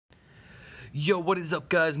Yo, what is up,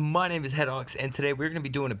 guys? My name is Headox, and today we're going to be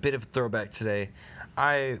doing a bit of a throwback today.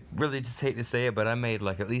 I really just hate to say it, but I made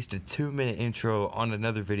like at least a 2-minute intro on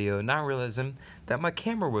another video, not realizing that my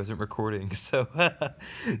camera wasn't recording. So,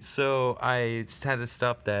 so I just had to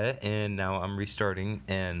stop that, and now I'm restarting.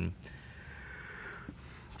 And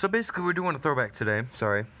so basically, we're doing a throwback today.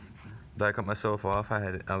 Sorry, I cut myself off. I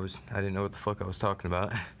didn't know what the fuck I was talking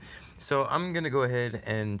about. So I'm gonna go ahead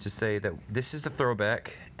and just say that this is a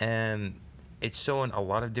throwback, and it's showing a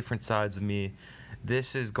lot of different sides of me.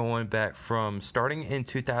 This is going back from starting in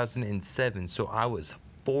 2007, so I was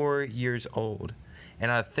 4 years old,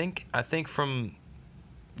 and I think from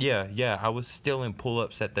I was still in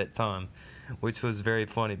pull-ups at that time, which was very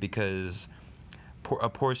funny because a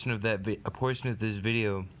portion of this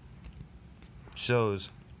video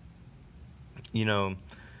shows,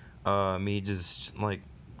 me just like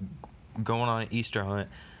going on an Easter hunt,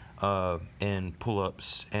 and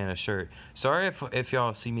pull-ups and a shirt. Sorry if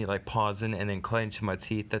y'all see me like pausing and then clenching my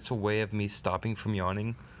teeth. That's a way of me stopping from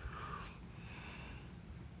yawning,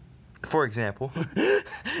 for example.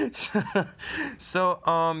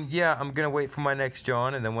 Yeah, I'm gonna wait for my next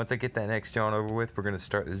yawn, and then once I get that next yawn over with, we're gonna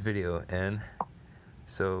start this video. And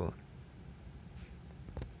so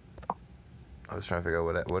I was trying to figure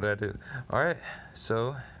out what I do. All right,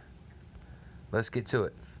 so let's get to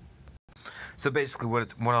it. So basically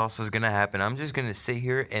what else is going to happen, I'm just going to sit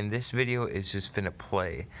here and this video is just finna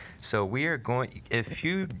play. So we are going, if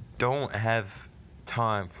you don't have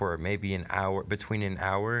time for maybe an hour, between an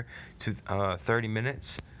hour to 30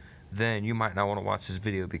 minutes, then you might not want to watch this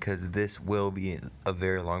video, because this will be a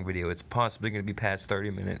very long video. It's possibly going to be past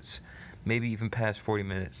 30 minutes, maybe even past 40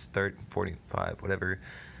 minutes, 30, 45, whatever.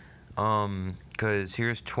 Because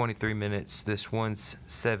here's 23 minutes, this one's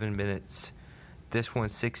 7 minutes, this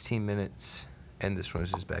one's 16 minutes, and this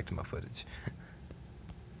one's just back to my footage.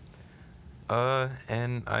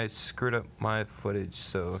 And I screwed up my footage,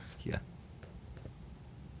 so yeah.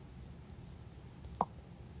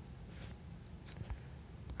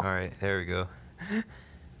 Alright, there we go.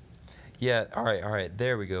 Yeah, alright,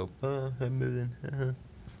 there we go. I'm moving.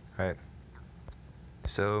 Alright.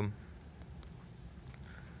 So,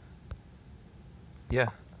 yeah.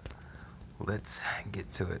 Let's get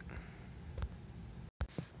to it.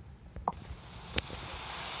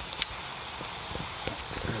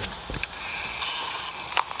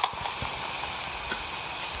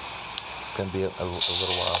 It's gonna be a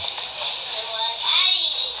little while.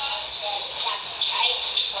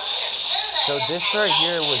 So this right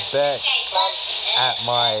here was back at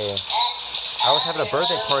I was having a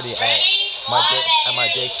birthday party at my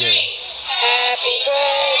daycare. Happy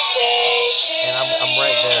birthday to and I'm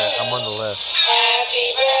right there. I'm on the left.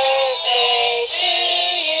 Happy birthday to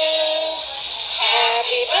you.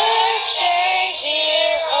 Happy birthday,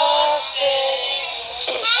 dear Austin.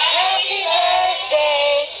 Happy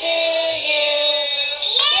birthday to you.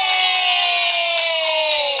 Yay!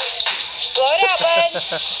 Blow it out, bud.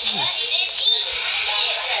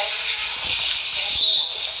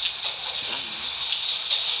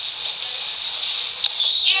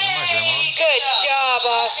 Good job,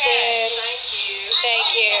 Austin. Thank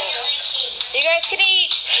you. You guys can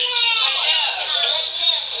eat.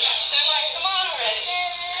 Come on already.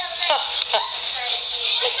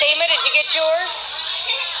 Miss Seema, did you get yours?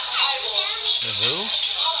 The who?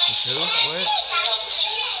 Miss who? What?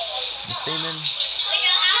 The Seaman?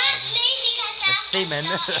 The Seaman.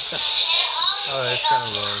 Oh, that's kind of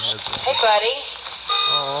wrong. Hey, buddy.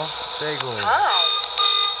 Oh, bagel. Hi.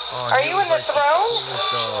 Oh, Are you in the throne?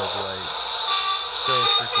 Coolest dog, like, so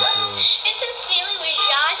freaking cool. It's a silly with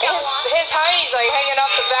Josh. His hiney's like hanging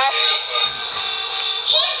off the back.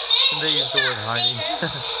 They use the word hiney.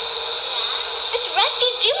 It's Rusty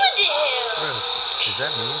doing to him. Gross. Is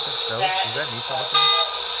that me? Is that me talking?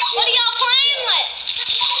 What are y'all playing with?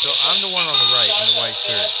 So I'm the one on the right in the white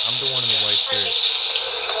shirt. I'm the one in the white shirt.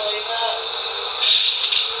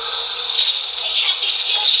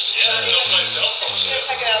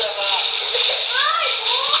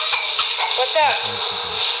 What's up?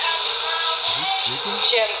 Is he sleeping?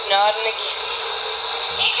 Jim's nodding again.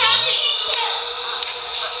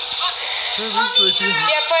 He's sleeping. Did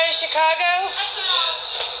you have fun in Chicago?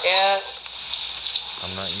 Yes.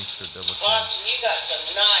 I'm not used to double chin. Austin, you got some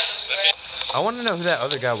nice bread. I want to know who that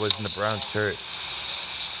other guy was in the brown shirt.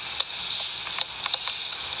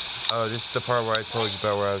 Oh, this is the part where I told you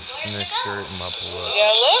about where I was in this shirt and my pull-up. You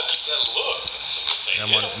gotta look? And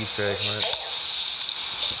I'm on an Easter egg hunt.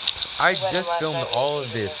 I just filmed all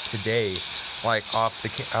of this today, like off the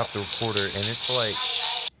recorder, and it's like,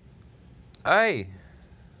 hey,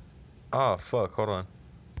 oh fuck, hold on.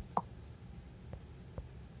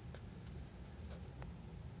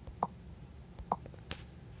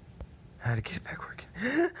 I had to get it back working.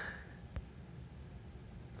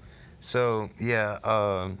 So yeah,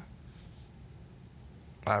 I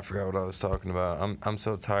forgot what I was talking about. I'm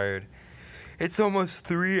so tired. It's almost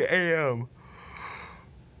 3 a.m.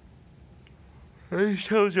 This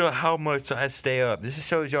shows you how much I stay up. This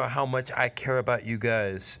shows you how much I care about you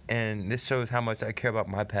guys, and this shows how much I care about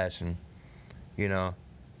my passion. You know,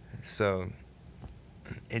 so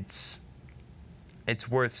it's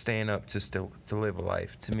worth staying up just to live a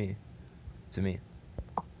life to me. To me. You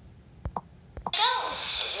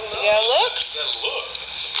gotta look.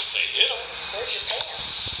 If they hit them. Where's your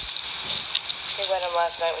pants? He wet them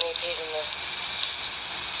last night when he peed in the...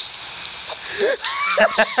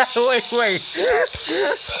 Wait.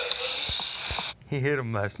 He hit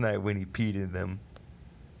him last night when he peed in them.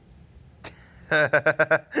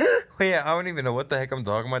 Wait, I don't even know what the heck I'm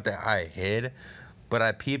talking about that I hid, but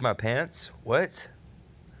I peed my pants? What?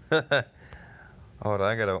 Hold on,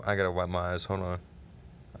 I gotta wipe my eyes. Hold on.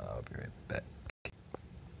 I'll be right back.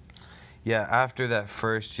 Yeah, after that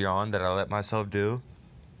first yawn that I let myself do,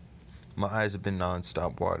 my eyes have been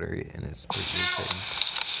non-stop watery, and it's pretty irritating.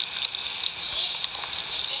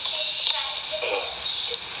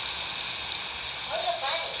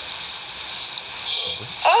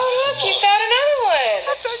 Oh, look, you found another one.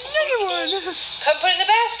 I found another one. Come put it in the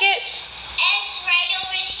basket. It's right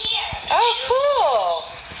over here. Oh, cool.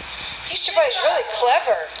 Easter Bunny's really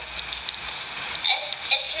clever.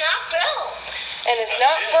 It's not broke. And it's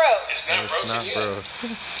not broke. It's And not it's broken not yet. broke.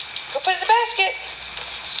 Go put it in the basket.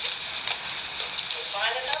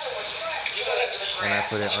 Find another one. You don't have to look And I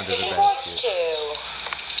put it under the He wants basket. to.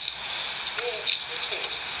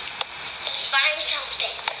 Let's find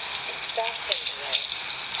something. It's back in today.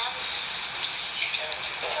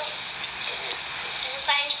 Let's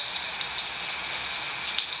find.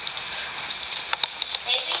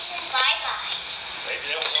 Maybe it's in bye-bye. Maybe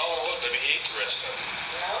that was all it was. Maybe he ate the rest of it.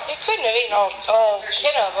 You couldn't have eaten all 10 of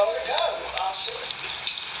them. Go. I'll see. 10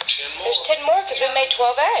 more. There's 10 more because we made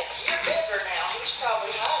 12 eggs. You're bigger now. He's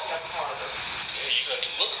probably hiding them harder. Yeah, you got to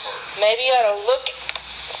look harder. Maybe you ought to look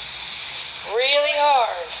really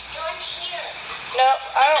hard. Go in here. No,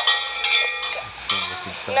 I don't. Can't look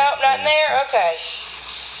inside No, the not in there. basket. Okay.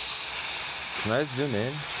 Can I zoom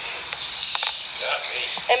in? Got me.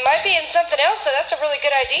 It might be in something else, though. That's a really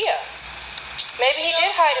good idea. Maybe he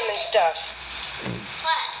did hide them in stuff.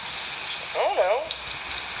 What? I don't know.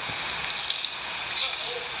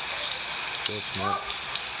 That's nuts.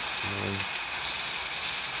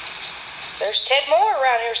 There's 10 more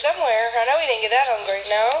around here somewhere. I know he didn't get that hungry.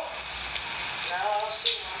 No? No, I don't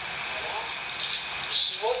see one. You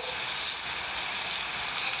see what?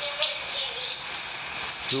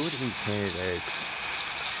 Who would eat painted eggs?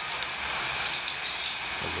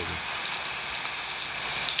 I wouldn't.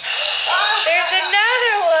 There's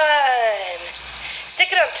another one.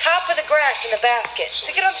 Stick it on top of the grass in the basket.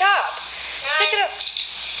 Stick it on top. Stick it up. I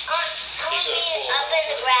want to be up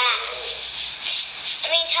in the grass. I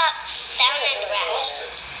mean, top, down in the grass.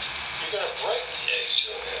 You're going to break the eggs,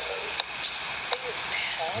 honey.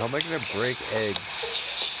 How am I gonna break eggs?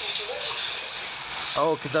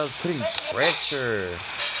 Oh, because I was putting pressure.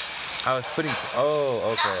 Oh,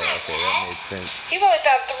 okay, that made sense. You've only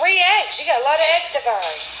found 3 eggs. You got a lot of eggs to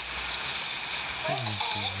find.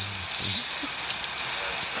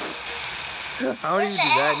 I don't even do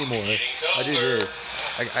that anymore. I do this.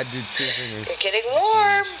 I do 2 fingers. You're getting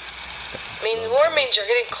warm. Warm means you're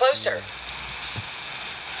getting closer.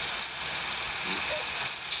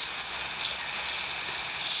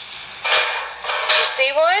 You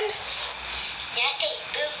see one? Yeah, okay,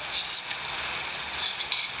 boop.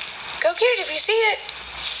 Go get it if you see it.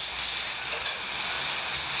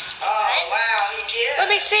 Oh, wow, he did. Let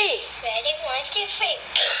me see. Ready, 1, 2, 3.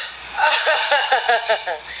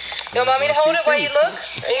 You want mommy to hold it while you look?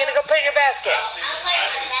 Or are you going to go put it in your basket? I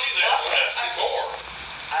can see that one. I see more.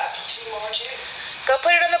 I can see more too. Go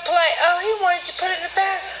put it on the plate. Oh, he wanted to put it in the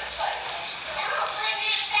basket.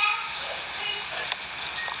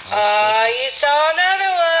 You saw another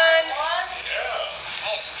one.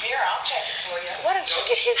 Yeah. Here, I'll take it for you. Why don't you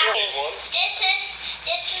get his one? One.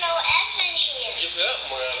 There's no X in here. Get that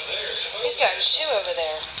one out of there. He's got 2 over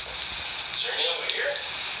there. Is there any over here?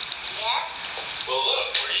 Yep. Well,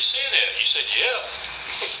 look. Where are you seeing it? You said yeah.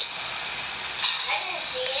 I didn't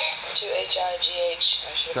see it.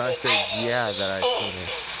 2HIGH. So I said, yeah, that I seen it.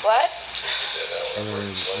 What? And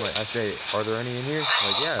then like, I say, are there any in here?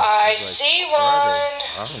 Like, yeah. I He's like, see "Where are they?" one.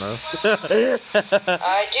 I don't know.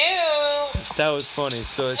 I do. That was funny.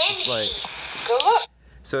 So it's just like, Go look.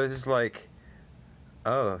 so it's just like,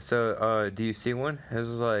 oh, so do you see one? It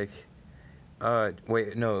was like,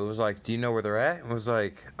 wait, no, it was like, do you know where they're at? It was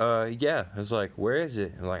like, yeah. It was like, where is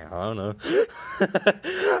it? I'm like, I don't know.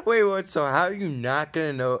 Wait, what? So how are you not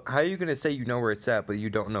gonna know? How are you gonna say you know where it's at, but you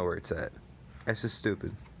don't know where it's at? That's just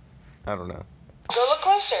stupid. I don't know. Go look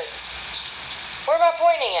closer. Where am I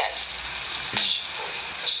pointing at?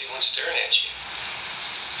 I see one staring at you.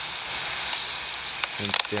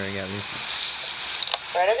 And staring at me.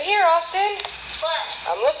 Right over here, Austin. What?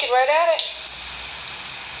 I'm looking right at it.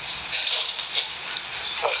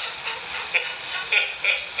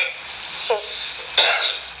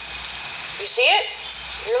 You see it?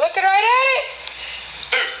 You're looking right at it.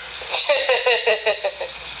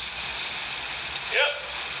 Yep.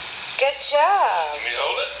 Good job. Let me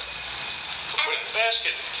hold it. Put it in the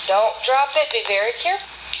basket. Don't drop it. Be very careful.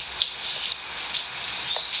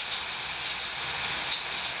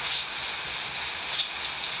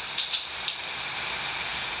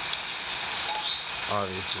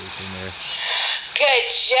 Obviously, it's in there. Good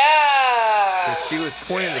job. Cause she was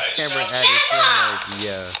pointing the Yeah, I camera saw at it, saying like,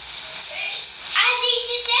 yeah. I think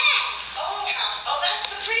it's that. Oh, that's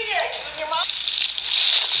the pretty egg. You and your mom.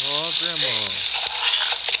 Oh, grandma.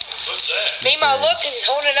 What's that? Mima, look, 'cause he's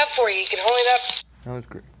holding it up for you. You can hold it up.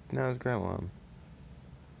 That was grandma.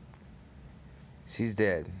 She's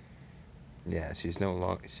dead. Yeah, she's no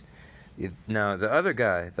longer. Now the other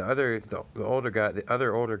guy, the other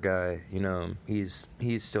older guy, you know, he's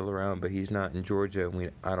still around, but he's not in Georgia.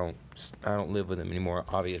 I don't live with him anymore.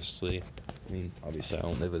 Obviously, I mean, obviously I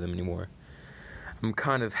don't live with him anymore. I'm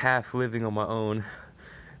kind of half living on my own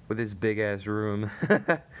with this big ass room.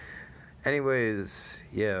 Anyways,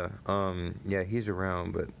 yeah, yeah, he's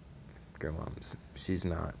around, but grandma, she's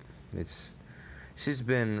not. She's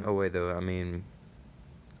been away though. I mean,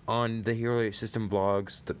 on the Hero System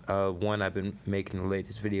vlogs, the one I've been making the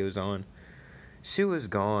latest videos on, she was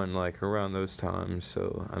gone like around those times.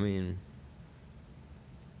 So I mean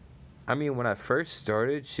when I first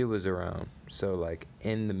started, she was around. So like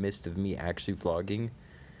in the midst of me actually vlogging,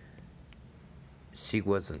 she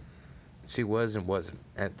wasn't. She was and wasn't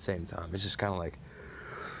at the same time. It's just kind of like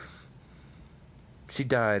she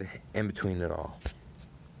died in between it all.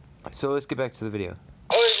 So let's get back to the video.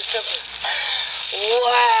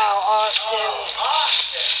 Wow, Austin.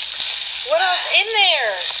 What else in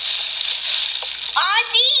there?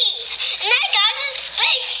 RV. And I got a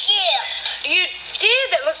spaceship. You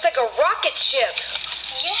did. That looks like a rocket ship.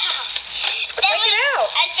 Yeah. Take it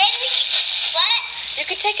out. And then we. What? You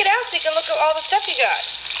can take it out so you can look at all the stuff you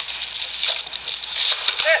got.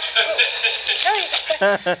 No, he's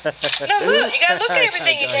excited. No, look. You gotta look at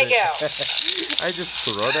everything you take out. I just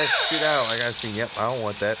throw that shit out. Like I seen, yep, I don't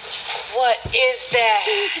want that. What is that?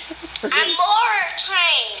 A more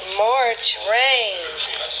train. More train.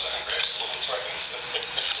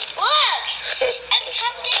 Look. And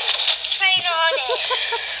something train on it.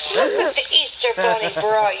 Look what the Easter Bunny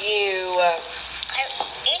brought you.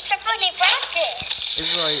 Easter Bunny brought this.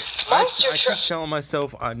 It's like I keep telling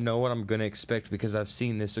myself I know what I'm gonna expect because I've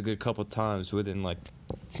seen this a good couple times within like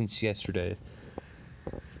since yesterday.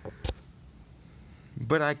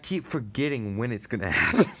 But I keep forgetting when it's gonna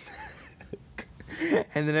happen.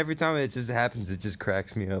 And then every time it just happens, it just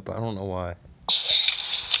cracks me up. I don't know why.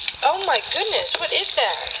 Oh my goodness, what is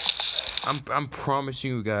that? I'm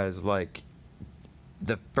promising you guys, like,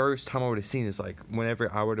 the first time I would have seen this, like,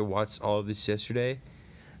 whenever I were to watch all of this yesterday,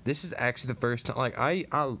 this is actually the first time, like, I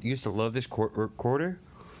used to love this recorder.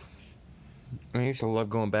 I used to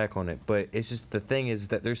love going back on it, but it's just, the thing is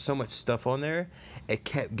that there's so much stuff on there, it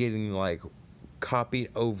kept getting, like, copied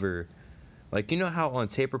over. Like, you know how on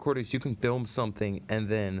tape recorders you can film something and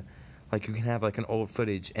then, like, you can have, like, an old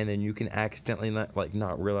footage and then you can accidentally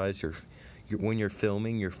not realize when you're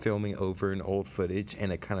filming over an old footage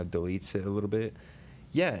and it kind of deletes it a little bit.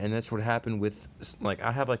 Yeah, and that's what happened with, like,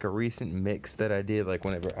 I have, like, a recent mix that I did, like,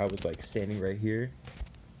 whenever I was, like, standing right here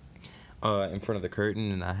in front of the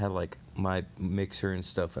curtain, and I had, like, my mixer and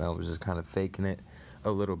stuff, and I was just kind of faking it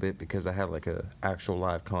a little bit because I had, like, a actual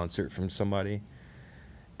live concert from somebody.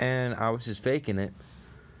 And I was just faking it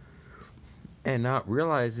and not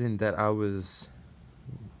realizing that I was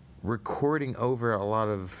recording over a lot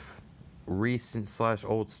of recent /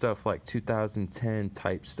 old stuff, like 2010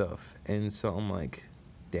 type stuff. And so I'm like,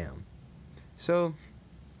 damn. So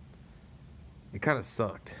it kind of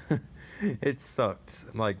sucked. It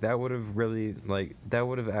sucked. Like, that would have really, like, that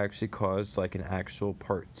would have actually caused, like, an actual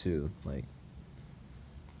part 2. Like,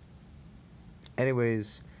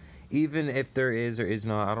 anyways, even if there is or is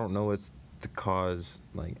not, I don't know what's the cause.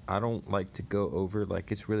 Like, I don't like to go over,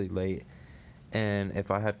 like, it's really late, and if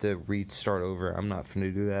I have to restart over, I'm not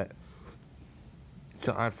finna do that.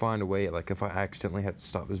 So I'd find a way, like if I accidentally have to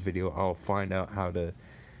stop this video, I'll find out how to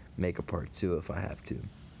make a part 2 if I have to.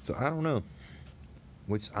 So I don't know.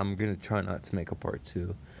 Which I'm gonna try not to make a part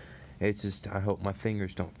 2. It's just, I hope my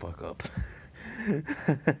fingers don't fuck up.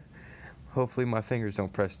 Hopefully my fingers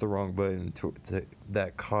don't press the wrong button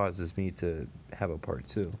that causes me to have a part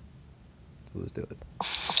 2. So let's do it.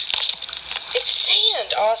 It's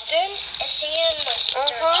sand, Austin. It's sand.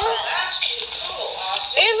 Uh-huh. That's cool,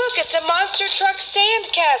 Austin. Hey, look, it's a monster truck sand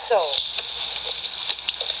castle.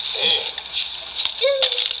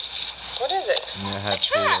 What is it? Yeah, I have to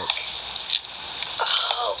truck.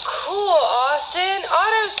 Oh, cool, Austin.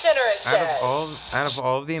 Auto Center, it says. Out of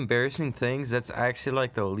all of the embarrassing things, that's actually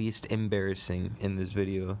like the least embarrassing in this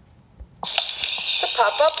video. It's a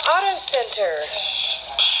pop-up auto center.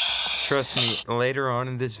 Trust me, later on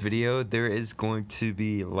in this video, there is going to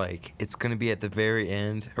be like, it's going to be at the very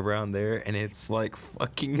end around there, and it's like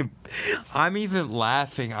fucking, I'm even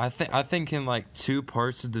laughing. I think in like 2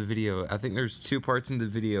 parts of the video, I think there's 2 parts in the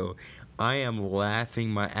video, I am laughing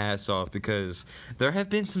my ass off because there have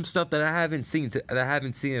been some stuff that I haven't seen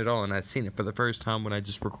at all, and I've seen it for the first time when I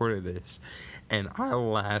just recorded this, and I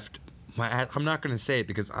laughed my ass. I'm not gonna say it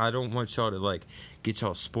because I don't want y'all to like get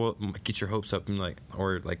your hopes up and like,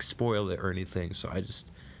 or like spoil it or anything. So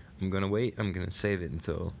I'm gonna wait. I'm gonna save it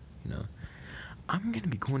until, you know, I'm gonna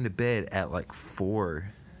be going to bed at like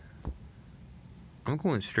 4. I'm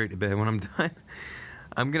going straight to bed when I'm done.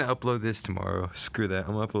 I'm gonna upload this tomorrow. Screw that.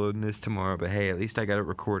 I'm uploading this tomorrow. But hey, at least I got it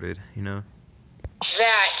recorded, you know?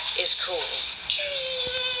 That is cool.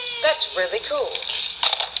 That's really cool.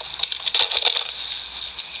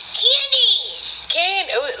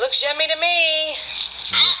 Candy. Oh, it looks yummy to me.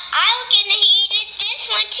 I'm gonna eat it, this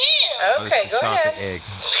one too. Okay, it's a go chocolate ahead. egg.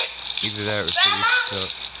 Either that or it's Grandma?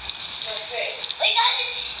 Let's pretty see. We got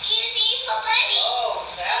this candy for Bunny. Oh,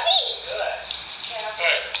 that is good.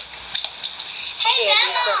 Hey, Candy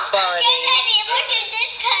Grandma. for Bunny. Daddy, look at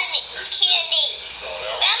this candy.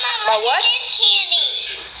 Grandma, My look what? at this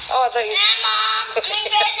candy. Oh, I thought you. Grandma,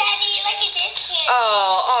 Granddaddy, look at this candy.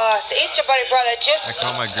 Oh, so Easter Bunny brought that just I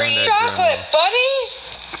call my granddad chocolate Grandma. bunny.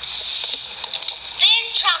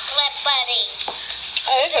 Big chocolate bunny.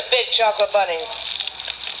 Oh, there's a big chocolate bunny.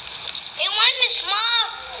 We want the small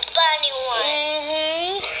bunny one.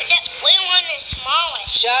 Mm-hmm. We want the small one.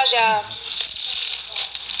 Zha Zha.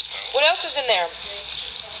 What else is in there?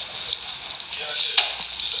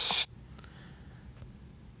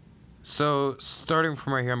 So, starting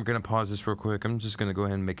from right here, I'm going to pause this real quick. I'm just going to go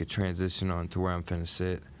ahead and make a transition on to where I'm finna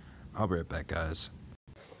sit. I'll be right back, guys.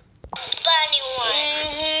 Bunny one.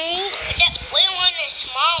 Mm-hmm. We want the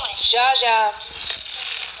small one. Zha Zha.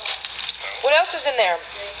 What else is in there?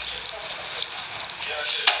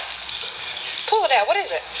 Pull it out. What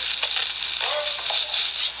is it?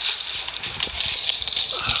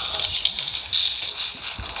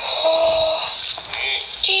 Oh,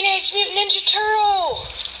 Teenage Mutant Ninja Turtle.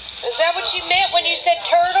 Is that what you meant when you said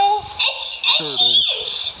turtle? It's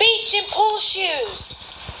shoes. Beach and pool shoes.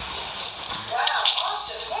 Wow,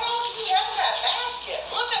 Austin, what all do you have in that basket?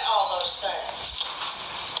 Look at all those things.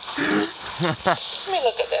 Let me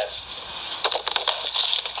look at this.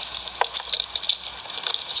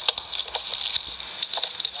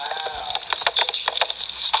 Wow.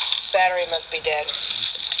 Battery must be dead.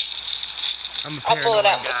 I'll pull it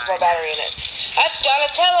out and put some more battery in it. That's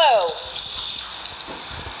Donatello.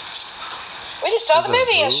 We just saw the Is that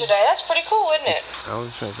movie who? yesterday. That's pretty cool, isn't it? I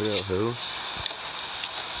was trying to figure out who.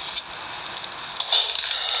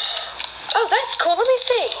 Oh, that's cool. Let me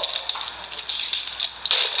see.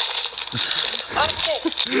 Austin.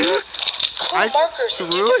 Cool I markers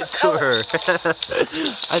in threw it different to her. colors.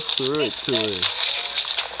 I threw it to her.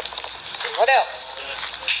 What else?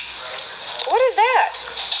 What is that?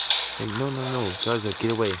 Hey, no. Gaza,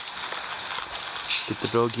 get away. Get the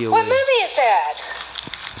doggy away. What movie is that?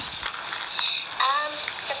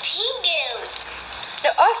 The Pingu. No,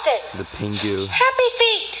 Austin. The Pingu. Happy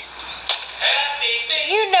Feet. Happy Feet.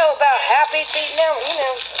 You know about Happy Feet now, you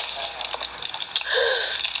know.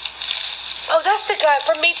 Oh, that's the guy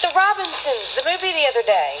from Meet the Robinsons, the movie the other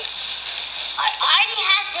day. I already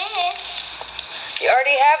have this. You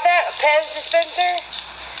already have that? A Pez dispenser?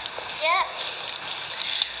 Yeah.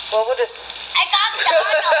 Well, we'll just... I got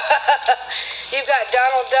Donald. You've got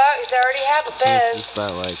Donald Duck. He's already have a It's Pez. just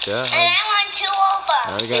about like that. And I want 2 of I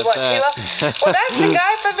them. already You got want two that. of- Well, that's the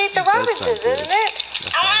guy from Meet the That's not Robinsons, good. isn't it?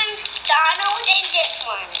 I want Donald and this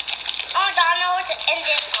one. Oh, Donald and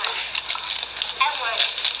this one. I want.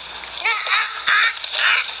 No,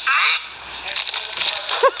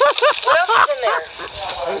 What else is in there?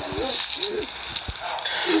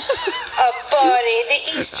 A bunny, the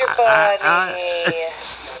Easter bunny.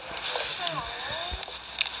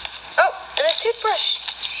 Toothbrush.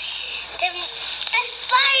 The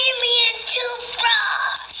Spider-Man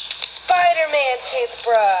toothbrush. Spider-Man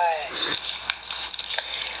toothbrush.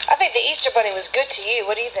 I think the Easter Bunny was good to you.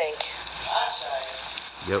 What do you think?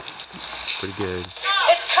 Yep. Pretty good.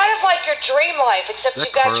 It's kind of like your dream life, except Is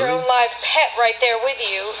that you've got your Carly? own live pet right there with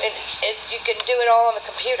you, and you can do it all on the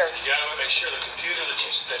computer. You gotta make sure the computer that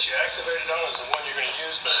you activated on is the one you're gonna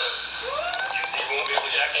use, because you won't be able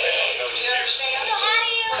to activate it on another Do you computer. understand?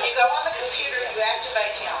 When you go on the computer, you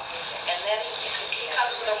activate him, and then he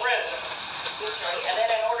comes in the room. And then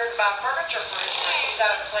in order to buy furniture for his room, you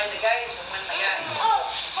gotta play the games and win the game. Oh,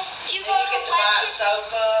 do you Then you get to buy a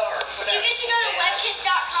sofa or whatever. Do you get to go to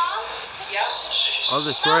webkids.com? Yeah. Oh,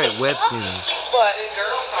 that's right, Webkins. What? Good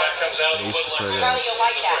girl. That comes out You and should look put like it that. Probably you'll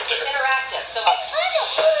like that. It's interactive, so it's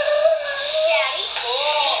Daddy.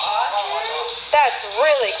 cool, awesome. That's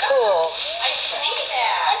really cool. I see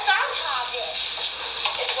that. What's on top of it?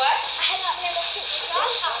 It's what? I had not never seen what's on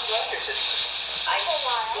top of it. I see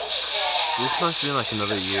that. This must have been like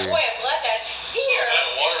another year. Boy, I'm glad that's here. Is that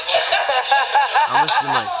a water pipe? I must have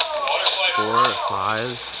been like Water pipe? 4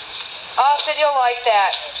 or 5. Austin, you'll like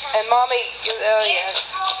that. And Mommy, oh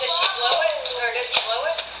yes. Does she blow it, or does he blow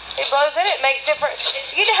it? It blows in it, makes different.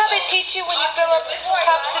 You know how they teach you when you fill up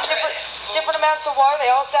cups in different amounts of water,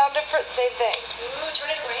 they all sound different? Same thing. Ooh,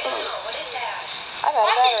 turn it around. What is that? I'm out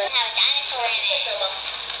of Washington battery. have a dinosaur in it.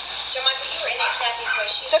 John Michael, you were in Aunt Kathy's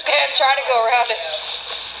way. It's okay, I'm trying to go around it.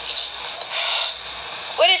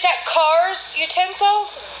 What is that, Cars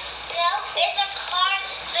utensils? No, it's a car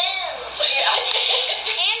spoon. Yeah.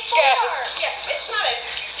 And Yeah. fork. Yeah, it's not a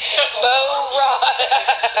utensil. Bow rod.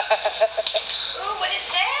 Ooh, what is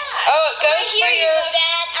that? Oh, it I'm right goes for here, you your... know,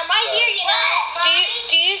 Dad. I'm right here, you know.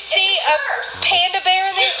 Do you see a panda bear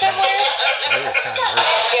in there somewhere? Oh, it kinda hurt.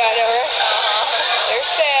 Yeah, I know, right? There's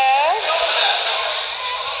Seth.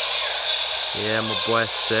 Yeah, my boy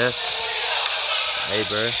Seth. Hey,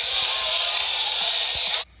 bro.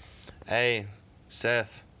 Hey,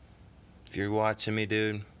 Seth. If you're watching me,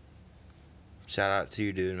 dude, shout out to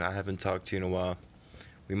you, dude. I haven't talked to you in a while.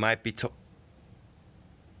 We might be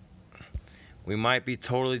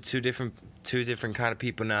totally two different kind of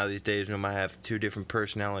people now these days. We might have 2 different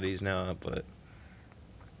personalities now, but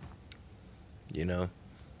you know,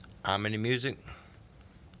 I'm into music.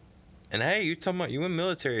 And hey, you talking about you in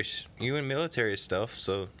military stuff,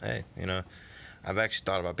 so hey, you know, I've actually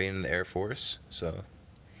thought about being in the Air Force, so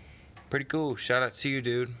pretty cool. Shout out to you,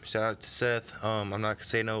 dude. Shout out to Seth. I'm not gonna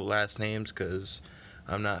say no last names because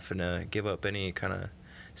I'm not finna give up any kind of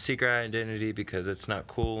secret identity because it's not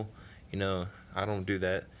cool. You know, I don't do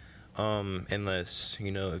that unless,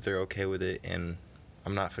 you know, if they're okay with it, and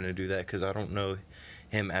I'm not finna do that because I don't know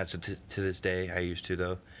him as to this day. I used to,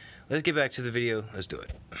 though. Let's get back to the video. Let's do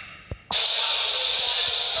it.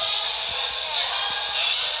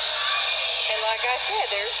 And like I said,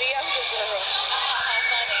 there's the younger girl.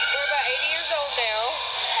 We're about 80 years old now.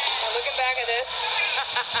 I'm looking back at this.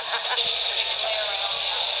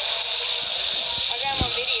 I got him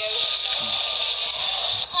on video.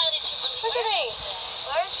 Look at me.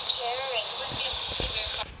 Where's Carrie?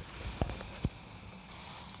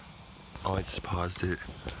 Oh, I just paused it.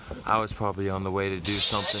 I was probably on the way to do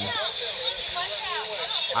something.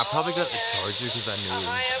 I probably got the charger because I knew How it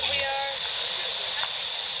high was... up we are.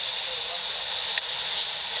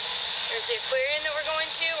 There's the aquarium that we're going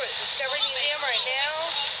to. We're at Discovery Museum right now.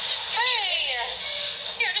 Hey!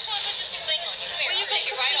 Here, I just want to put this thing on you. Come Well, here, you I'll can take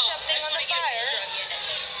it cook right me off. something I just on wanna the get a fire. picture of you.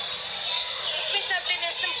 Cook me something.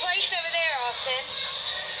 There's some plates over there, Austin.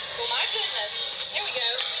 Well, my goodness. Here we go.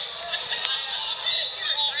 You're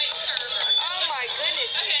a great server. Oh my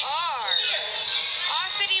goodness, you Okay. are.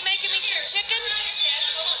 Austin, you making me some chicken?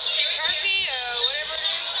 Turkey, whatever it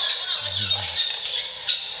is.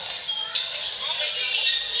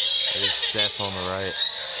 There's Seth on the right.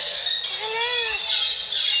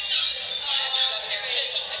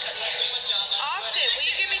 Austin, will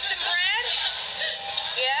you give me some bread?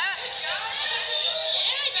 Yeah?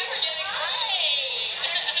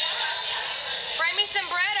 Bring me some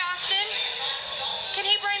bread, Austin. Can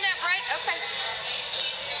he bring that bread? Okay.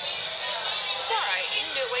 It's all right. You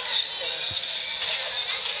can do it. Wait till she's finished.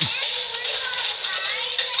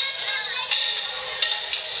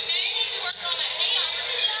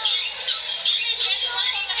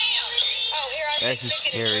 Oh, here I That's take just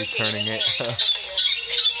chicken and scary turkey. turning it.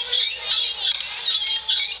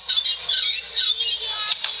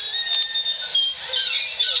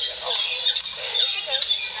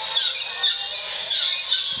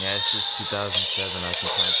 Yeah, it's just 2007, I can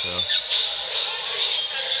kind of tell.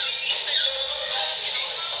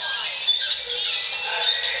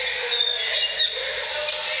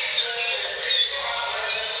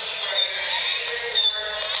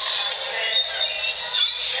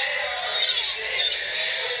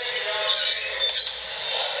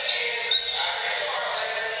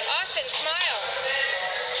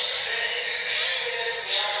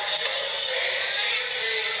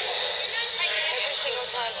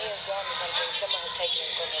 gone to something. Someone has taken it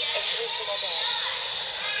from him every single day.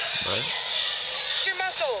 What? Use your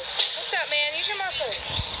muscles. What's up, man? Use your muscles.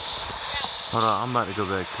 Hold on, I'm about to go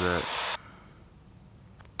back to that.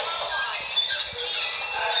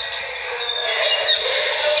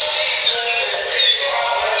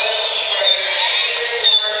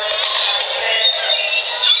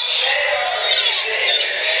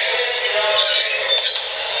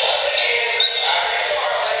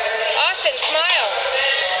 Austin, smile.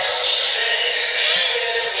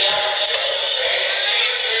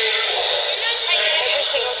 Every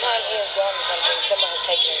single time he has gone to something, someone has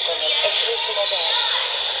taken it from him every single day.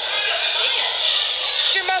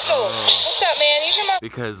 Use your muscles. What's up, man? Use your muscles.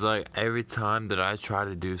 Because like every time that I try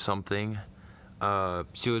to do something,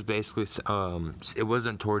 she was basically it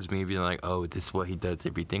wasn't towards me being like, oh, this is what he does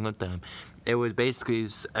everything with them. It was basically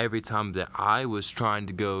every time that I was trying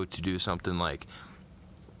to go to do something, like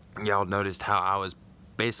y'all noticed how I was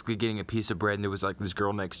basically getting a piece of bread and there was like this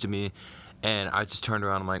girl next to me, and I just turned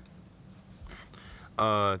around. I'm like,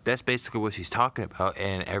 that's basically what she's talking about.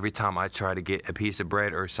 And every time I try to get a piece of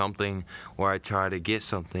bread or something, or I try to get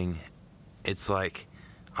something, it's like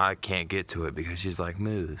I can't get to it because she's like,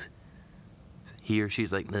 move. He or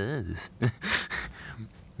she's like, move.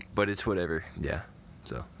 But it's whatever. Yeah.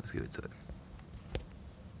 So let's give it to it.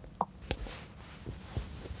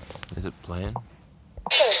 Is it playing?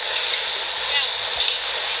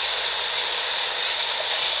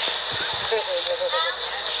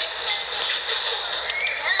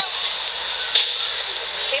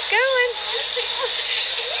 Keep going.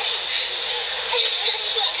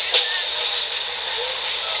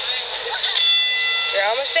 You're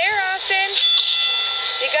almost there, Austin.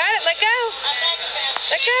 You got it. Let go.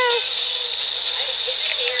 Let go.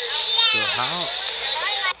 So how?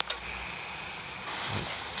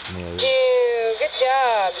 Ew, good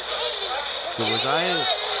job. So was I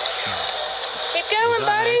Keep going,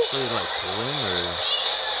 buddy. actually like pulling, or?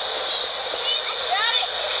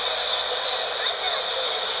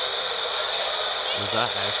 Was I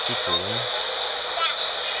actually pulling?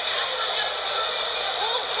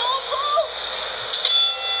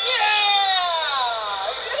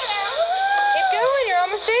 Keep going. You're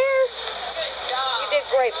almost there. You did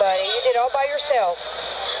great, buddy. You did it all by yourself.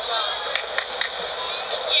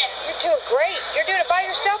 You're doing great. You're doing it by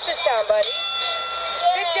yourself this time, buddy.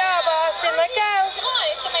 Good job, Austin. Let go. Come on,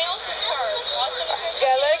 it's somebody else's turn. Austin, You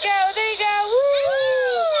gotta let it go. There you go. Woo!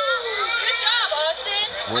 good job, Austin.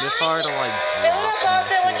 What if I were to like Fill it drop up,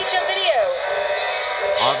 Austin. and We'll get you on video.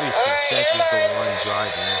 obviously Alright, Seth is the everybody. one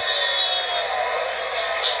driving,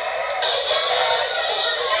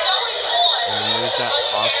 There's always one. and then there's that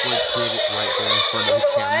awkward kid right there in front of the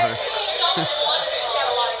camera. There's always one that's just got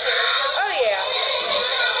a lot of character. Oh, yeah.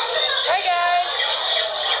 Hi, guys.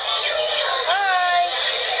 Hi.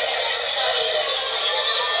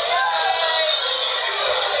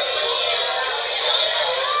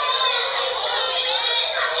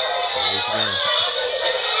 There's again.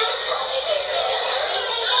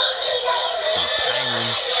 Some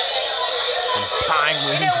penguins. Some You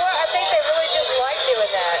penguins. know what? I think they really just like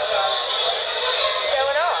doing that.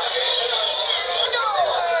 Showing off.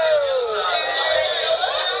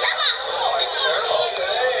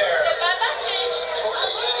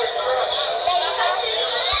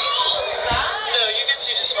 No, you can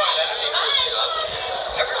see just fine. I don't need to look it up.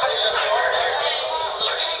 Everybody's in the order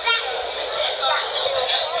here.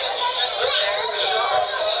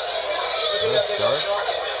 Little shark.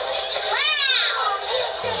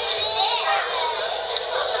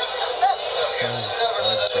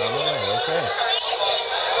 That's down the way. Okay.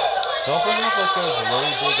 Don't believe like those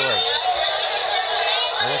really big like.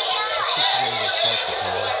 I keep forgetting what sharks are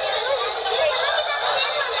called.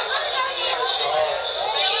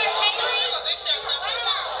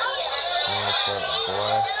 Sand shark,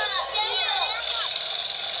 boy.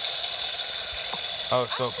 Oh,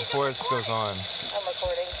 so before this goes on. I'm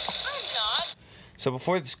recording. So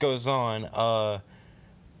before this goes on,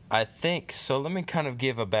 I think so. Let me kind of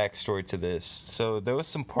give a backstory to this. So there was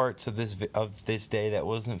some parts of this day that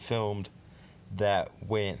wasn't filmed that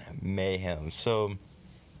went mayhem. So,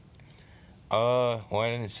 well,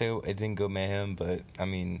 I didn't say it didn't go mayhem, but I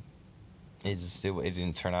mean, it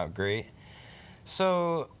didn't turn out great.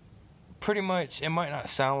 So, pretty much, it might not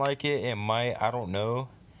sound like it. It might. I don't know.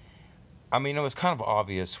 I mean, it was kind of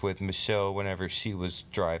obvious with Michelle whenever she was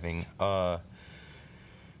driving.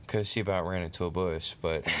 Because she about ran into a bush,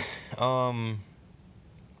 but,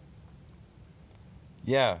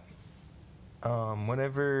 yeah,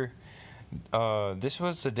 whenever This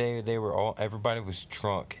was the day everybody was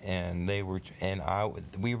drunk, and they were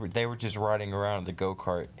just riding around the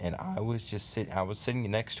go-kart, and I was sitting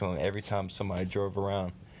next to him every time somebody drove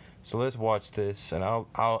around. So let's watch this, and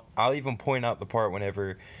I'll even point out the part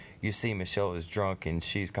whenever you see Michelle is drunk and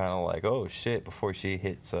she's kind of like, oh shit, before she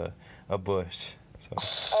hits a bush. So.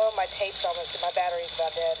 Oh, my tape's almost, my battery's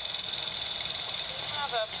about dead.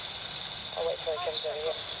 I'll wait till he comes over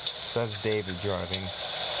here. So that's David driving.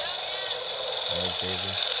 There's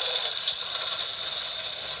David.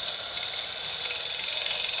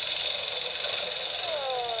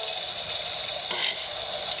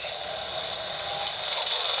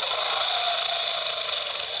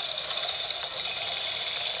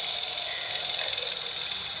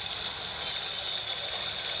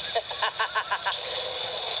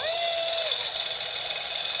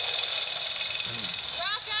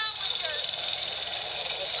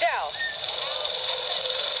 Michelle.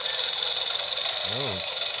 Oh,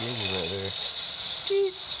 Stevie right there.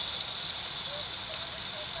 Steve.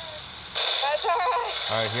 That's alright.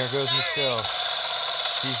 Alright, here goes Michelle.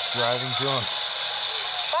 She's driving drunk.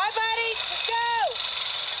 Bye, buddy. Let's go.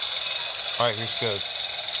 Alright, here she goes.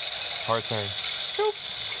 Hard turn. Choop.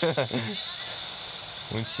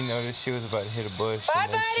 When she noticed she was about to hit a bush, Bye,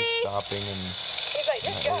 and then she's buddy. stopping and He's like,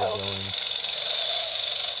 just go. going.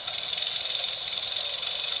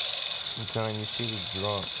 I'm telling you, she was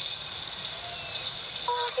drunk.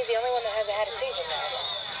 He's the only one that hasn't had a seizure now.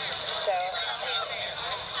 So.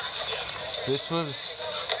 This was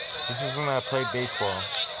when I played baseball.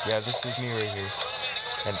 Yeah, this is me right here.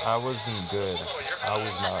 And I wasn't good. I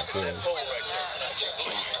was not good.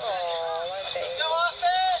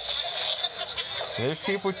 There's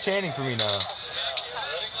people chanting for me now.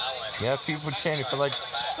 Yeah, people chanting for like,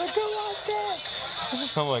 go Austin!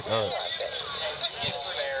 I'm like, alright.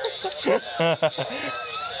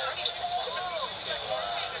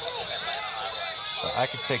 I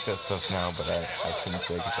could take that stuff now, but I couldn't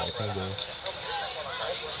take it back in the day.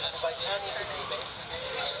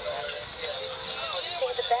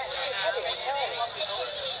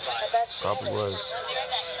 Probably was.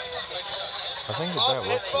 I think the bat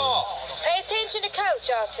was too. Pay attention to Coach,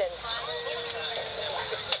 Austin.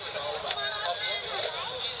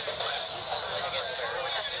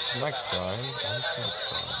 Am I crying? Why is my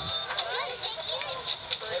crying?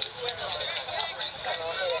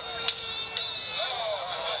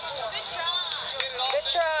 Good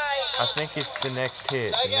try. I think it's the next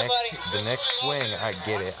hit. The next swing, I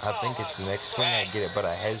get it. I think it's the next swing, I get it, but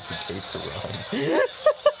I hesitate to run.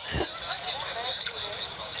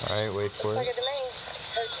 Alright, wait for it.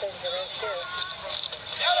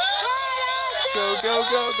 Go, go,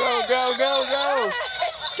 go, go, go, go, go!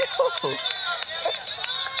 Go!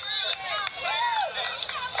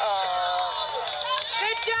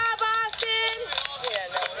 Good job, Austin.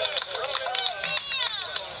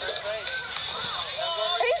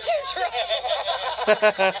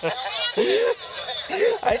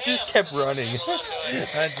 I just kept running.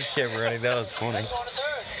 I just kept running. That was funny.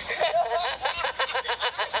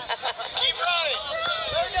 Keep running.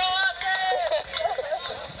 Let's go out there.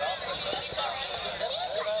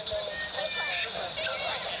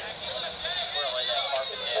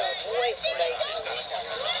 Wait, wait.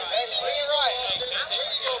 Hey, swing it right.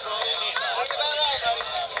 Look about out, buddy.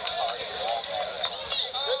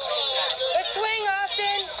 Good swing,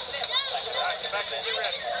 Austin. Back to your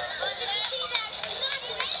rest.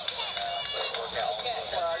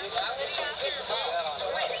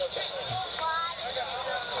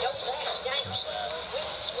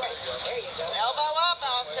 Elbow up,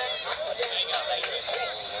 Austin.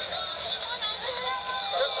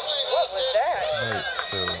 What was that? Alright,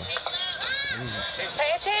 so.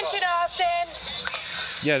 Pay attention, Austin.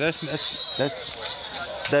 Yeah, that's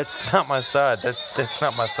not my side. That's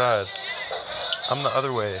not my side. I'm the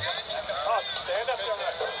other way. Stand up, young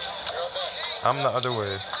man. I'm the other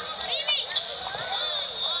way.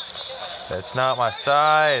 That's not my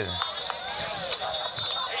side. Run,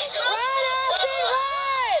 Austin,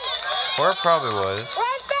 run! Or it probably was.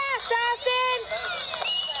 Run fast, Austin!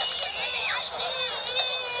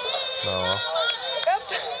 No.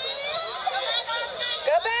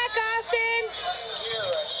 Go back, Austin!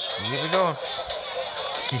 Keep it going.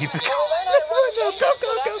 Keep it going. No, go,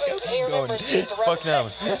 go, go, go. Keep going. Fuck them.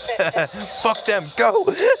 Fuck them. Go.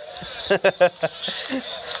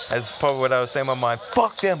 That's probably what I was saying in my mind.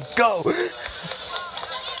 Fuck them. Go. He can't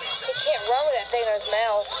run with that thing in his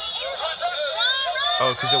mouth.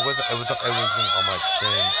 Oh, because it wasn't on my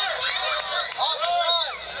chin.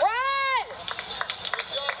 Run!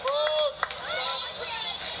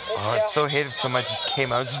 Oh, it's so hated if somebody just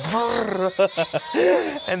came out just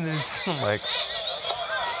and then I'm like,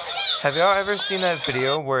 have y'all ever seen that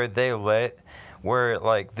video where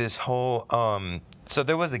like this whole so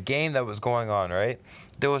there was a game that was going on, right?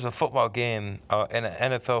 There was a football game,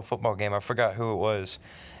 an NFL football game. I forgot who it was,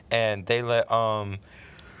 and they let I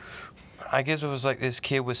guess it was like this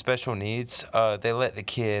kid with special needs. They let the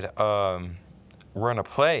kid run a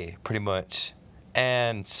play pretty much,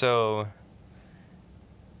 and so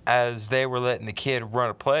as they were letting the kid run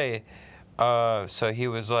a play, so he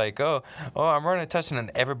was like, oh, I'm running a touchdown,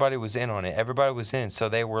 and everybody was in on it. Everybody was in, so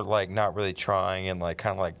they were like not really trying and like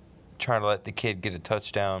kind of like trying to let the kid get a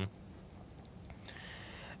touchdown.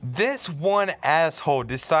 This one asshole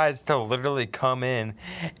decides to literally come in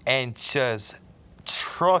and just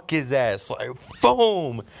truck his ass, like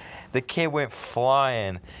boom. The kid went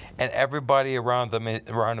flying, and everybody around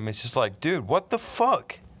him is just like, dude, what the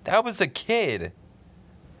fuck? That was a kid.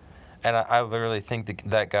 And I literally think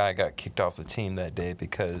that guy got kicked off the team that day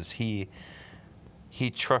because he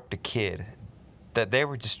trucked a kid. That they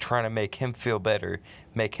were just trying to make him feel better,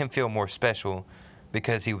 make him feel more special,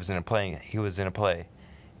 because he was in a play,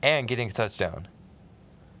 and getting a touchdown.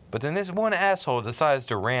 But then this one asshole decides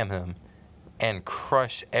to ram him and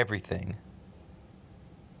crush everything.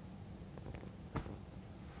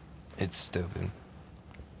 It's stupid.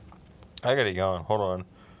 I gotta yawn. Hold on.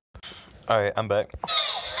 All right, I'm back.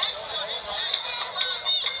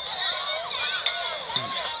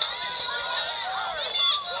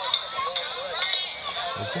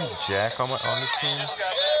 Isn't Jack on this team? I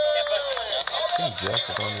think Jack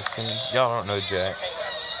was on this team. Y'all don't know Jack.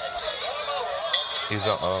 He's a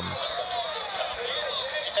You're fine.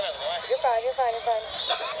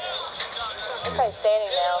 You're probably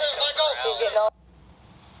standing now. He's getting all.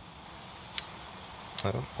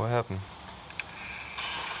 Oh, what happened?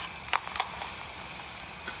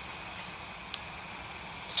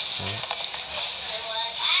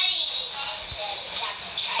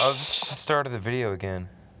 Oh, this is the start of the video again.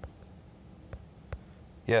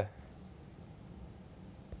 Yeah.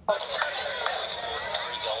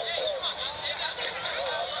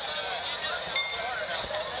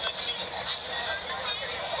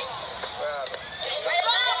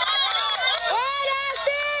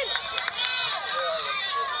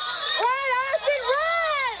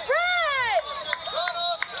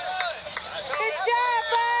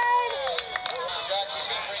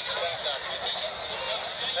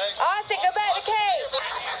 Austin, go back to cage.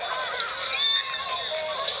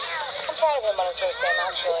 I'm proud of him on his first game,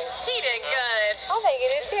 actually. He did good. I think he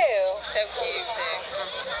did too. So cute, too.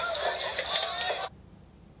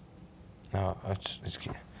 No, it's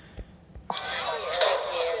cute.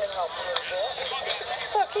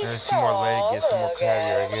 Look, he's There's the more lady gets, the more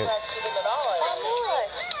cattier I get. How much?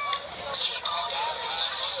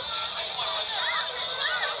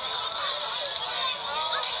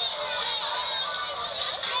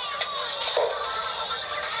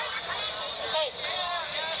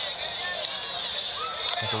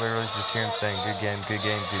 I can literally just hear him saying, good game, good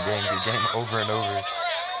game, good game, good game, over and over.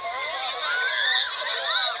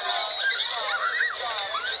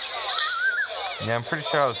 Yeah, I'm pretty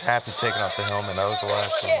sure I was happy taking off the helmet. That was the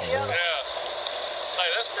last one. Yeah. Hey,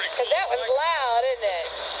 that's pretty cool. Because that was loud, isn't it?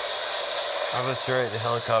 I was sure at the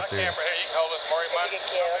helicopter. Camera here, you can hold this, Maury. That's a good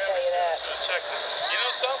kid.